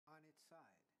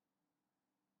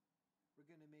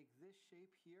make this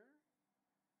shape here.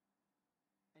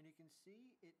 And you can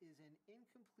see it is an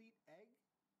incomplete egg.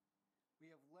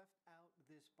 We have left out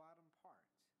this bottom part.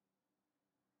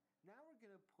 Now we're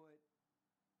going to put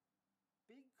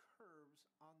big curves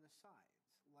on the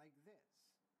sides, like this,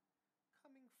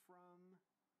 coming from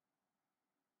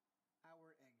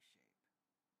our egg shape.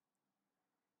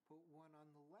 Put one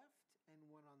on the left and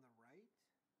one on the right.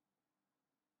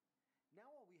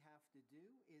 Now all we have to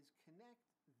do is connect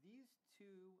these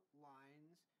two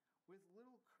lines with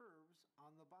little curves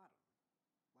on the bottom,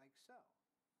 like so.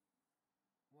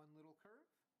 One little curve,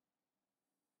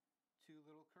 two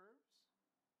little curves,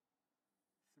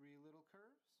 three little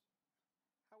curves,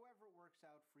 however it works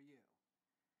out for you.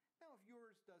 Now if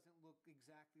yours doesn't look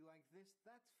exactly like this,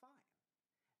 that's fine,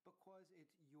 because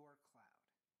it's your cloud.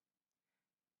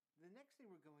 The next thing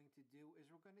we're going to do is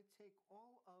we're going to take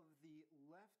all of the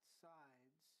left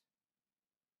sides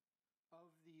of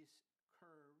these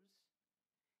curves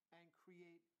and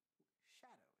create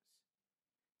shadows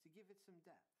to give it some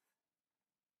depth.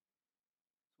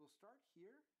 So we'll start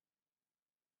here,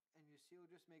 and you see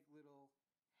we'll just make little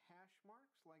hash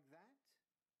marks like that.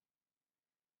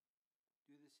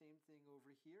 Do the same thing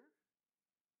over here,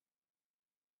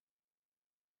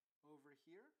 over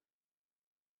here,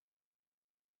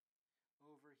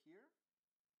 over here.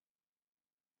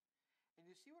 And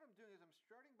you see what I'm doing is I'm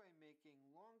starting by making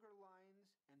longer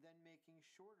lines and then making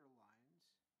shorter lines,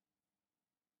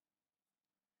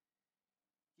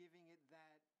 giving it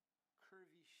that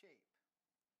curvy shape.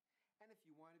 And if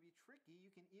you want to be tricky,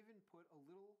 you can even put a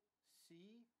little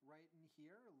C right in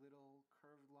here, a little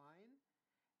curved line,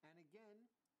 and again,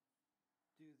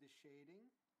 do the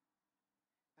shading,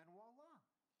 and voila,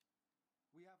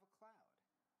 we have a cloud.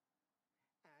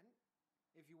 And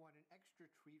if you want an extra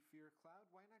treat for your cloud,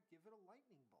 why not give it a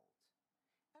lightning bolt?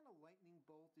 And a lightning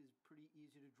bolt is pretty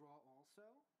easy to draw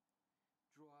also.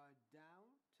 Draw down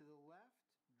to the left,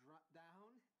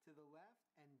 down to the left,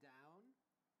 and down.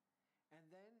 And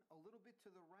then a little bit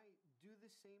to the right, do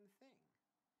the same thing.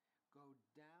 Go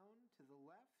down to the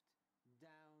left,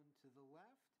 down to the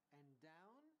left, and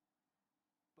down,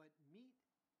 but meet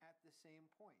at the same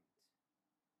point.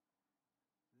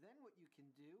 Then what you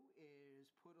can do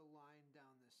is put a line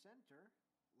down the center,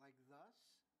 like thus,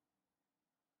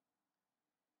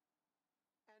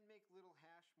 and make little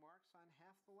hash marks on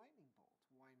half the lightning bolt.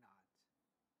 Why not?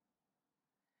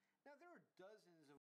 Now there are dozens